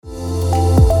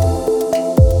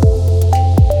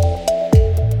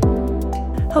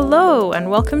Hello,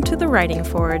 and welcome to The Writing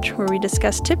Forge, where we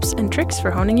discuss tips and tricks for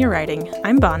honing your writing.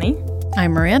 I'm Bonnie.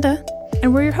 I'm Miranda.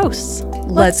 And we're your hosts.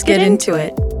 Let's get into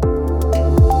it.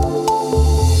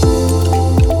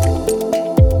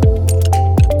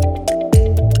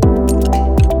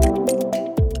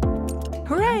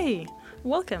 Hooray!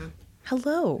 Welcome.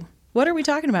 Hello. What are we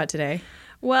talking about today?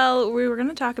 Well, we were going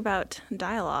to talk about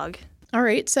dialogue. All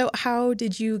right. So how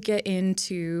did you get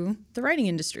into the writing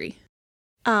industry?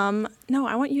 No,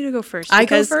 I want you to go first. I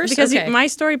go first? Because Okay. my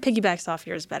story piggybacks off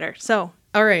yours better. So,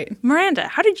 All right. Miranda,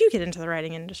 how did you get into the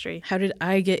writing industry? How did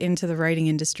I get into the writing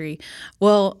industry?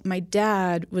 Well, my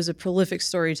dad was a prolific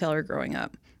storyteller growing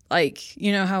up. Like,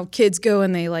 you know how kids go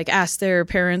and they ask their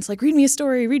parents, read me a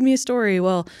story, read me a story.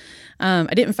 Well,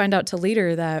 I didn't find out till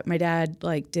later that my dad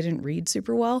didn't read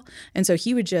super well. And so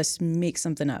he would just make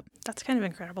something up. That's kind of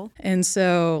incredible. And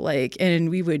so and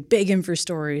we would beg him for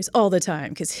stories all the time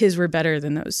because his were better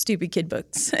than those stupid kid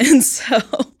books. And so,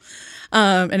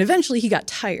 and eventually he got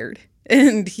tired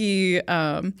and he,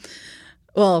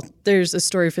 well, there's a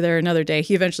story for there another day.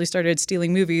 He eventually started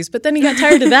stealing movies, but then he got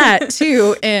tired of that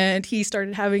too. And he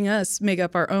started having us make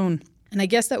up our own. And I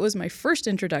guess that was my first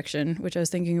introduction, which I was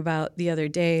thinking about the other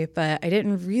day, but I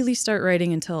didn't really start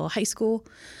writing until high school,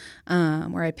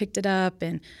 where I picked it up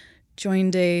and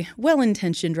joined a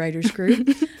well-intentioned writers group.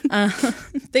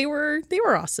 They were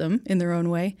awesome in their own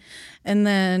way. And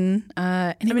then,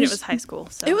 it was high school.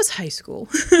 So. It was high school.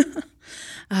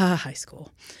 High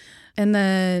school. And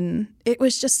then it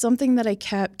was just something that I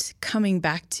kept coming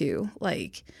back to,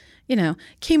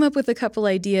 came up with a couple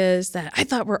ideas that I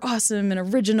thought were awesome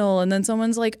and original. And then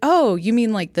someone's like, oh, you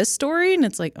mean this story? And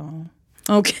it's like, oh,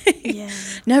 okay, Yeah.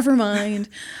 Never mind.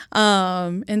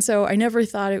 And so I never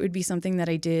thought it would be something that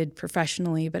I did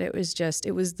professionally, but it was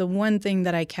the one thing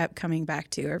that I kept coming back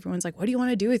to. Everyone's like, what do you want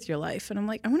to do with your life? And I'm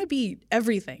like, I want to be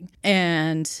everything.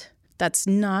 And that's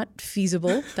not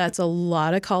feasible. That's a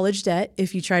lot of college debt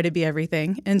if you try to be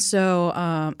everything. And so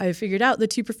I figured out the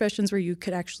two professions where you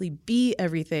could actually be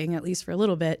everything, at least for a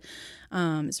little bit,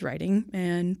 is writing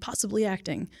and possibly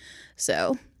acting.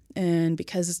 So, and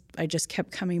because I just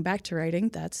kept coming back to writing,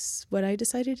 that's what I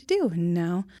decided to do. And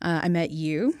now I met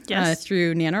you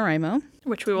through NaNoWriMo.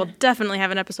 Which we will definitely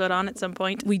have an episode on at some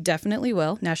point. We definitely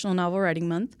will. National Novel Writing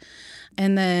Month.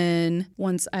 And then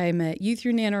once I met you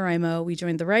through NaNoWriMo, we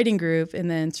joined the writing group. And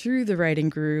then through the writing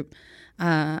group,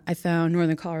 I found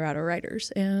Northern Colorado Writers.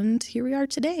 And here we are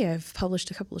today. I've published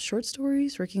a couple of short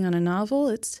stories, working on a novel.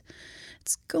 It's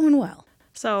going well.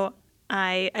 So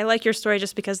I like your story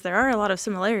just because there are a lot of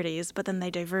similarities, but then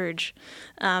they diverge.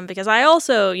 Because I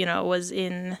also, was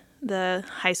in the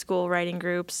high school writing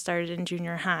group, started in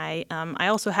junior high.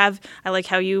 I like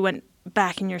how you went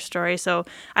back in your story. So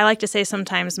I like to say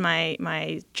sometimes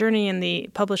my journey in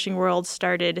the publishing world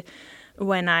started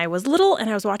when I was little and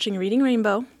I was watching Reading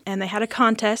Rainbow, and they had a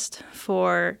contest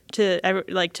to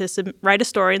write a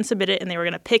story and submit it, and they were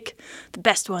going to pick the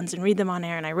best ones and read them on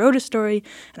air. And I wrote a story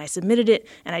and I submitted it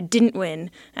and I didn't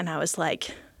win. And I was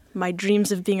like, my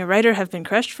dreams of being a writer have been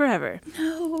crushed forever.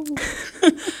 No.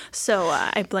 So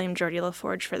I blame Geordie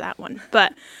LaForge for that one.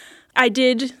 But I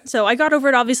did. So I got over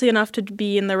it obviously enough to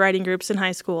be in the writing groups in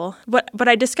high school. But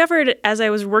I discovered as I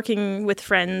was working with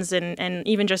friends and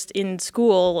even just in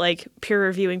school, peer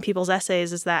reviewing people's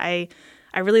essays, is that I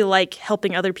really like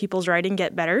helping other people's writing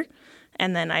get better.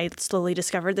 And then I slowly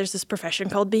discovered there's this profession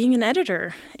called being an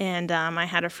editor. And I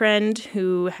had a friend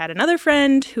who had another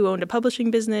friend who owned a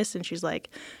publishing business, and she's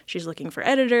looking for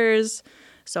editors.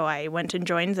 So I went and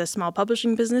joined the small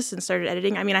publishing business and started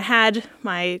editing. I mean, I had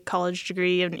my college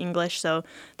degree in English, so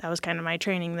that was kind of my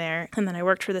training there. And then I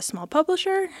worked for this small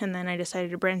publisher, and then I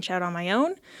decided to branch out on my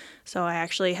own. So I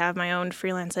actually have my own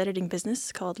freelance editing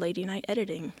business called Lady Night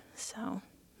Editing. So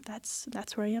that's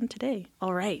where I am today.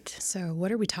 All right. So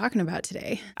what are we talking about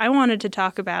today? I wanted to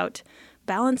talk about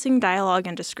balancing dialogue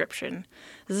and description.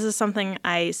 This is something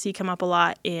I see come up a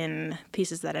lot in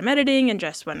pieces that I'm editing and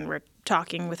just when we're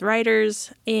talking with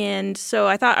writers. And so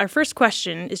I thought our first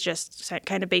question is just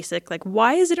kind of basic,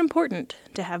 why is it important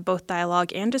to have both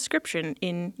dialogue and description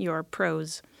in your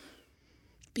prose?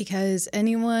 Because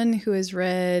anyone who has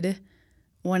read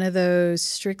one of those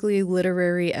strictly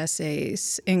literary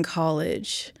essays in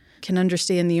college can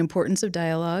understand the importance of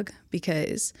dialogue,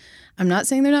 because I'm not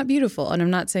saying they're not beautiful and I'm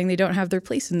not saying they don't have their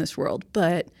place in this world,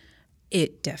 but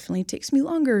it definitely takes me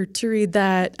longer to read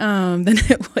that than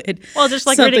it would. Well, just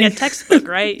reading a textbook,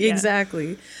 right? Yeah.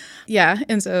 Exactly. Yeah,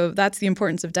 and so that's the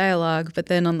importance of dialogue. But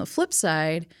then on the flip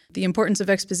side, the importance of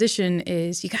exposition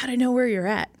is you got to know where you're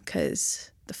at,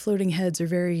 because The floating heads are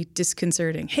very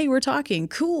disconcerting. Hey, we're talking.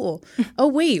 Cool. Oh,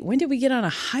 wait, when did we get on a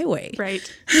highway? Right.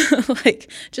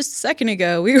 Like just a second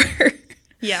ago, we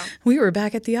were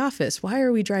back at the office. Why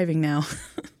are we driving now?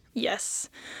 Yes.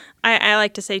 I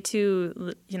like to say,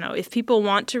 too, if people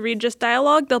want to read just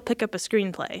dialogue, they'll pick up a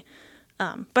screenplay.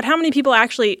 But how many people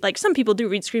actually, some people do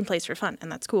read screenplays for fun, and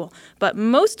that's cool. But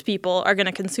most people are going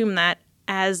to consume that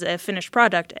as a finished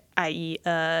product, i.e.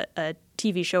 a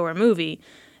TV show or movie.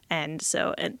 And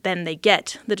then they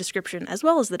get the description as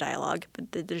well as the dialogue,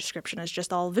 but the description is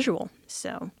just all visual.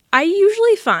 So I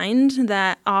usually find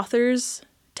that authors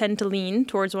tend to lean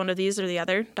towards one of these or the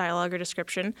other, dialogue or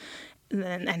description,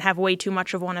 and have way too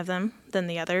much of one of them than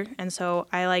the other. And so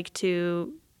I like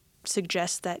to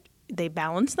suggest that they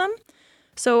balance them.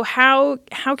 So how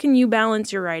can you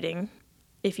balance your writing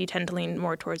if you tend to lean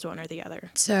more towards one or the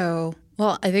other? So,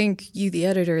 well, I think you, the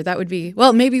editor, that would be,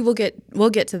 well, maybe we'll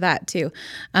get to that too.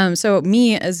 So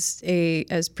me as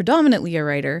predominantly a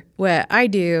writer, what I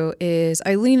do is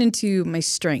I lean into my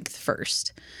strength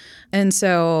first. And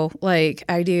so, I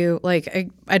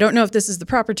don't know if this is the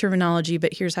proper terminology,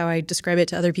 but here's how I describe it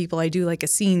to other people. I do a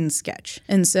scene sketch.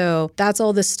 And so that's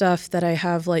all the stuff that I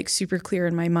have super clear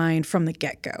in my mind from the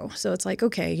get-go. So it's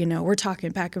okay, we're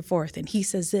talking back and forth and he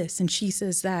says this and she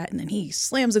says that and then he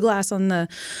slams a glass on the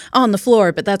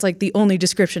floor. But that's the only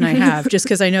description I have just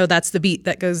because I know that's the beat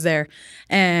that goes there.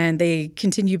 And they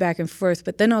continue back and forth.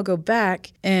 But then I'll go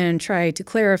back and try to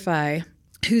clarify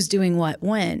who's doing what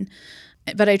when.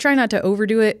 But I try not to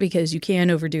overdo it because you can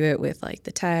overdo it with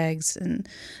the tags and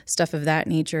stuff of that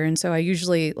nature. And so I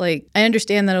usually I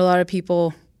understand that a lot of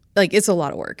people it's a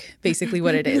lot of work, basically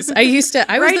what it is. Writing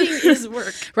is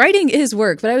work. Writing is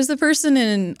work. But I was the person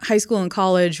in high school and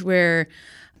college where,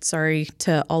 sorry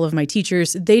to all of my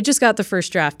teachers, they just got the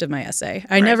first draft of my essay.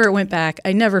 I never went back.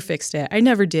 I never fixed it. I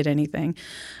never did anything.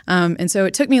 And so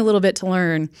it took me a little bit to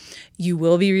learn. You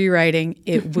will be rewriting.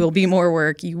 It will be more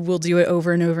work. You will do it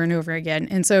over and over and over again.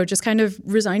 And so just kind of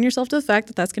resign yourself to the fact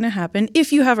that that's going to happen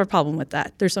if you have a problem with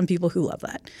that. There's some people who love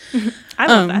that. I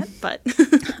love that, but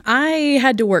I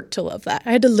had to work to love that.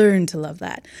 I had to learn to love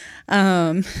that.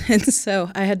 And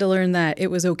so I had to learn that it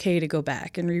was okay to go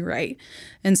back and rewrite.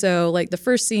 And so the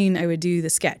first scene, I would do the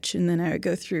sketch and then I would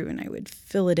go through and I would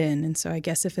fill it in. And so I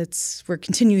guess if we're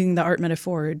continuing the art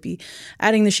metaphor, it'd be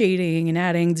adding the shading and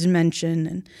adding dimension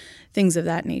and things of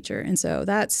that nature. And so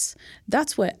that's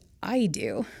what I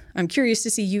do. I'm curious to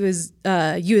see you as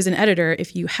an editor,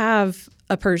 if you have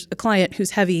a client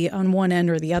who's heavy on one end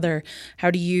or the other,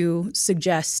 how do you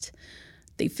suggest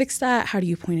they fix that? How do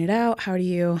you point it out? How do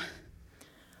you...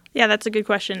 Yeah, that's a good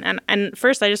question. And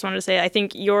first, I just wanted to say I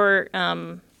think your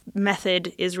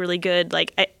method is really good.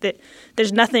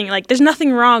 There's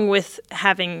nothing wrong with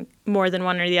having more than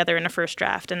one or the other in a first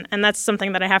draft, and that's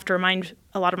something that I have to remind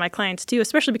a lot of my clients too,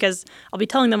 especially because I'll be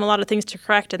telling them a lot of things to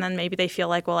correct, and then maybe they feel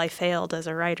well, I failed as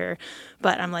a writer.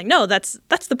 But I'm no, that's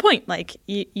the point.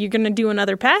 You're going to do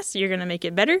another pass. You're going to make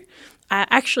it better.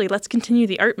 Actually, let's continue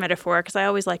the art metaphor, because I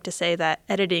always like to say that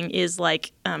editing is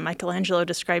Michelangelo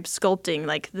describes sculpting.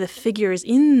 The figure is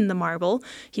in the marble.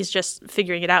 He's just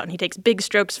figuring it out, and he takes big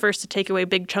strokes first to take away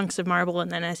big chunks of marble, and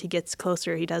then as he gets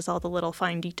closer, he does all the little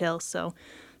fine details. So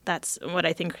that's what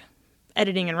I think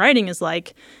editing and writing is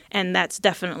like, and that's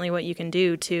definitely what you can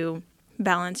do to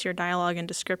balance your dialogue and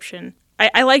description.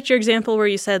 I liked your example where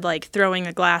you said throwing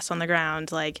a glass on the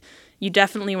ground. You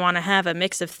definitely want to have a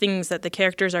mix of things that the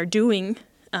characters are doing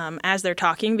as they're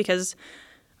talking, because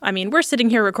we're sitting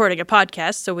here recording a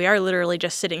podcast, so we are literally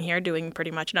just sitting here doing pretty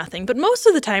much nothing. But most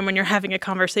of the time when you're having a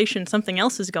conversation, something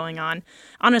else is going on.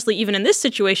 Honestly, even in this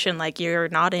situation, you're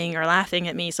nodding or laughing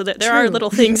at me. So there are little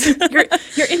things.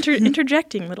 You're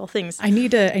interjecting little things. I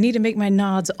need to make my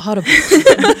nods audible.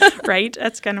 Right?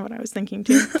 That's kind of what I was thinking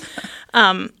too.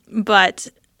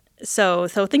 So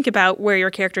think about where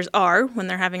your characters are when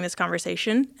they're having this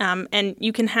conversation, and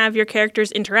you can have your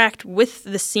characters interact with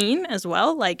the scene as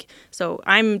well. So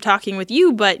I'm talking with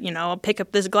you, but, I'll pick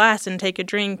up this glass and take a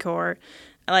drink, or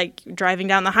driving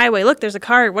down the highway. Look, there's a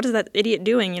car. What is that idiot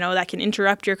doing? That can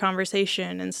interrupt your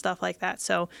conversation and stuff like that.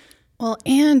 So, well,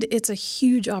 and it's a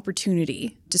huge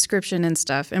opportunity, description and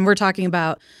stuff. And we're talking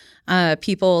about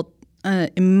people.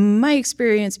 In my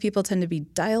experience, people tend to be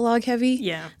dialogue heavy.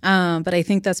 Yeah. But I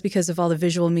think that's because of all the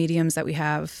visual mediums that we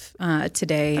have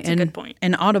today. That's a good point.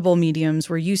 And audible mediums,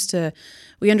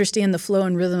 we understand the flow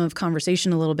and rhythm of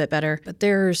conversation a little bit better. But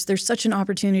there's such an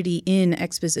opportunity in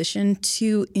exposition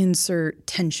to insert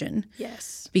tension.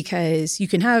 Yes. because you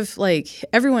can have like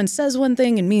everyone says one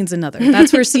thing and means another.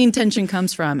 That's where scene tension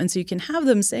comes from. And so you can have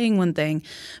them saying one thing,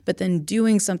 but then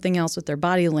doing something else with their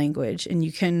body language, and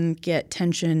you can get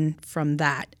tension from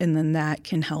that. And then that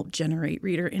can help generate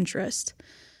reader interest.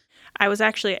 I was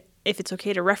actually, if it's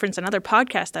okay to reference another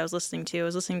podcast I was listening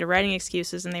to Writing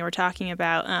Excuses, and they were talking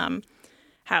about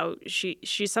how she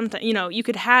sometimes, you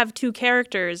could have two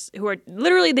characters who are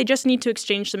literally, they just need to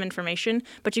exchange some information,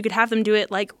 but you could have them do it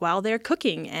like while they're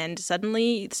cooking and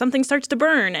suddenly something starts to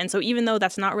burn. And so even though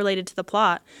that's not related to the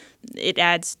plot, it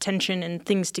adds tension and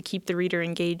things to keep the reader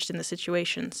engaged in the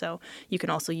situation. So you can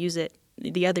also use it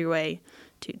the other way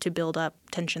to build up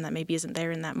tension that maybe isn't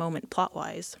there in that moment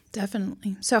plot-wise.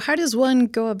 Definitely. So how does one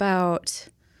go about...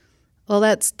 Well,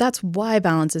 that's why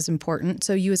balance is important.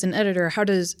 So you as an editor, how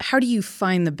do you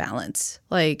find the balance?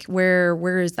 Like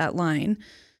where is that line?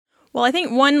 Well, I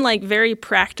think one like very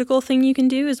practical thing you can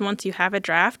do is once you have a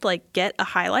draft, like get a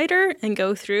highlighter and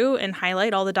go through and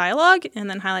highlight all the dialogue and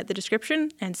then highlight the description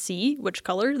and see which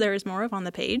color there is more of on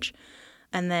the page,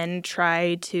 and then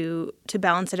try to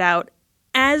balance it out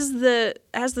as the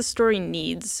story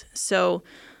needs. So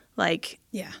like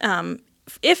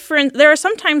there are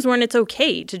some times when it's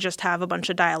okay to just have a bunch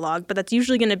of dialogue, but that's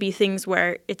usually going to be things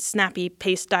where it's snappy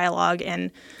paced dialogue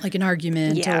and like an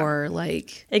argument or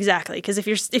like exactly, because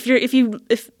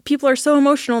if people are so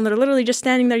emotional and they're literally just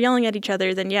standing there yelling at each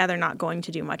other, then they're not going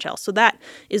to do much else. So that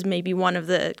is maybe one of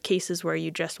the cases where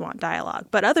you just want dialogue.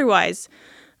 But otherwise,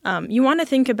 you want to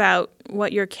think about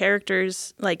what your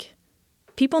characters like.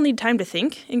 People need time to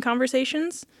think in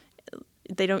conversations.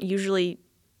 They don't usually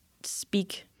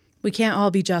speak. We can't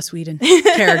all be Joss Whedon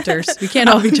characters. We can't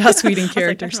all be Joss Whedon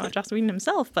characters. I don't know Joss Whedon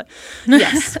himself, but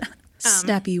yes.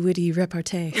 Snappy, witty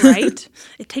repartee. Right?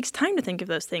 It takes time to think of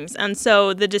those things. And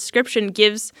so the description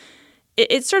gives,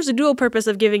 it serves a dual purpose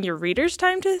of giving your readers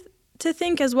time to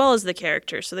think as well as the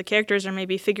characters. So the characters are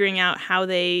maybe figuring out how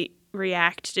they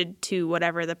reacted to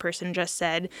whatever the person just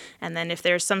said. And then if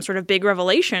there's some sort of big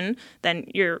revelation, then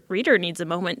your reader needs a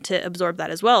moment to absorb that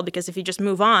as well. Because if you just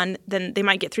move on, then they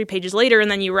might get 3 pages later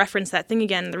and then you reference that thing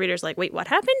again. And the reader's like, wait, what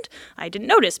happened? I didn't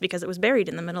notice because it was buried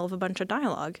in the middle of a bunch of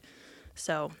dialogue.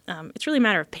 So it's really a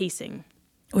matter of pacing.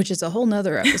 Which is a whole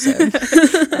nother episode.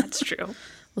 That's true.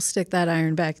 We'll stick that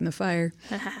iron back in the fire.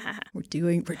 We're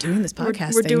doing this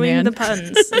podcast We're thing, doing man. the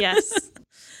puns, yes.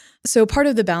 So part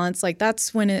of the balance, like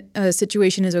that's when a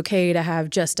situation is okay to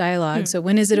have just dialogue. So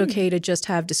when is it okay to just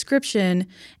have description?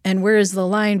 And where is the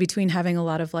line between having a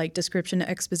lot of like description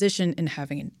exposition and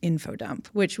having an info dump,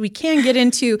 which we can get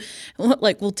into.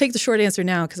 Like we'll take the short answer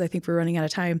now because I think we're running out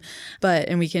of time,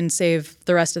 and we can save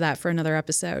the rest of that for another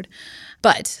episode.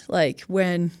 But like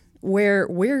where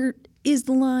is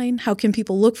the line? How can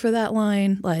people look for that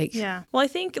line? Well, I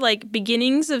think like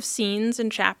beginnings of scenes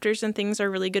and chapters and things are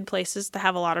really good places to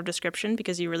have a lot of description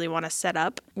because you really want to set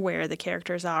up where the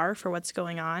characters are for what's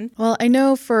going on. Well, I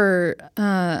know for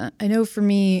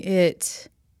me it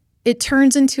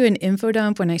turns into an info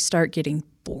dump when I start getting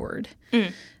bored.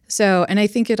 So, and I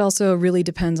think it also really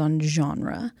depends on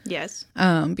genre. Yes.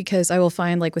 Because I will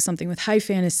find like with something with high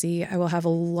fantasy, I will have a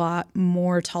lot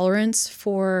more tolerance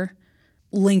for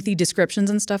lengthy descriptions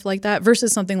and stuff like that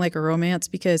versus something like a romance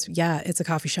because, it's a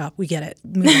coffee shop. We get it.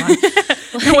 Move on.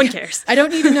 No one cares. I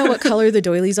don't need to know what color the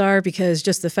doilies are because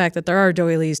just the fact that there are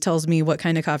doilies tells me what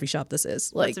kind of coffee shop this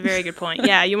is. That's a very good point.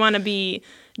 Yeah, you want to be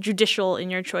judicial in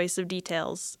your choice of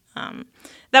details.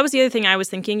 That was the other thing I was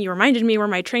thinking. You reminded me where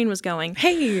my train was going.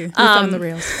 Hey, we found the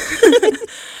rails.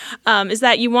 Is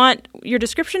that you want your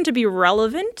description to be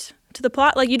relevant to the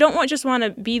plot. Like you don't just want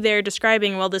to be there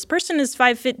describing, well, this person is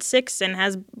 5'6" and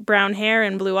has brown hair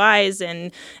and blue eyes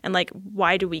and like,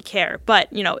 why do we care? But,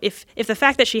 if the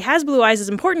fact that she has blue eyes is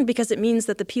important because it means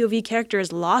that the POV character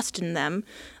is lost in them,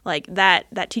 like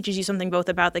that teaches you something both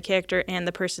about the character and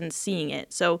the person seeing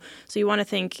it. So you want to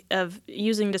think of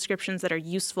using descriptions that are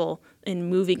useful in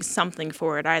moving something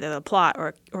forward, either the plot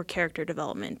or character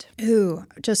development. Ooh,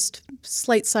 just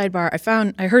slight sidebar.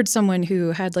 I heard someone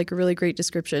who had like a really great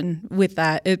description with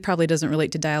that. It probably doesn't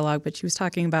relate to dialogue, but she was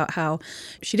talking about how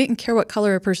she didn't care what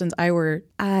color a person's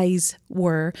eyes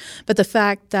were, but the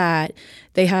fact that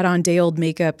they had on day-old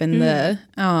makeup and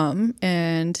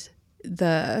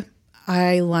the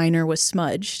eyeliner was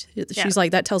smudged. She's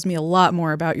like, that tells me a lot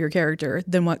more about your character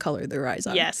than what color their eyes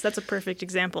are. Yes, that's a perfect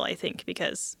example, I think,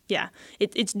 because,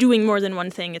 it's doing more than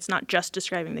one thing. It's not just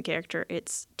describing the character.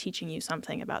 It's teaching you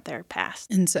something about their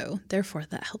past. And so, therefore,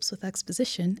 that helps with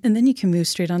exposition. And then you can move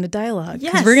straight on to dialogue.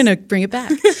 Yes. We're going to bring it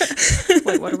back.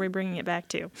 Wait, what are we bringing it back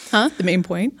to? Huh? The main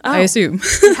point, I assume.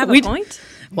 We have a point?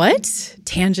 What?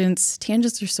 Tangents.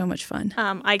 Tangents are so much fun.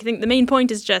 I think the main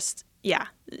point is just,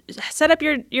 set up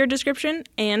your description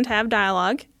and have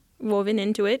dialogue woven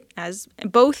into it as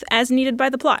needed by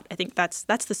the plot. I think that's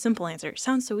the simple answer. It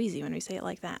sounds so easy when we say it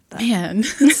like that. But. Man,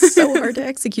 it's so hard to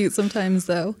execute sometimes,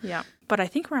 though. Yeah, but I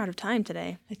think we're out of time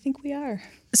today. I think we are.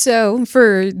 So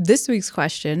for this week's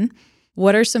question,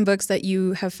 what are some books that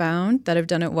you have found that have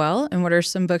done it well? And what are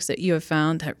some books that you have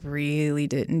found that really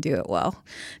didn't do it well?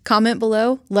 Comment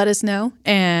below, let us know,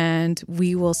 and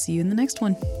we will see you in the next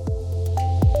one.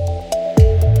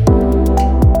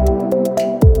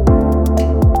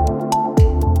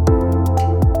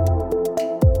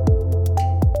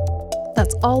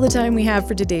 That's all the time we have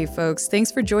for today, folks.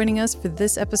 Thanks for joining us for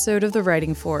this episode of The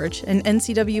Writing Forge, an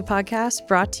NCW podcast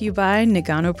brought to you by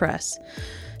Nagano Press.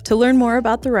 To learn more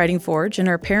about The Writing Forge and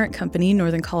our parent company,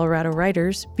 Northern Colorado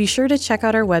Writers, be sure to check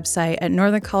out our website at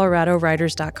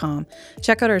northernColoradoWriters.com.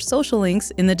 Check out our social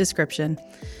links in the description.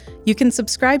 You can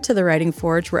subscribe to The Writing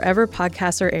Forge wherever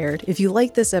podcasts are aired. If you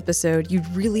like this episode, you'd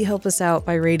really help us out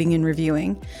by rating and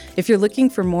reviewing. If you're looking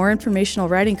for more informational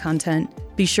writing content,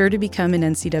 be sure to become an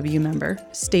NCW member.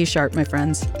 Stay sharp, my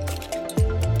friends.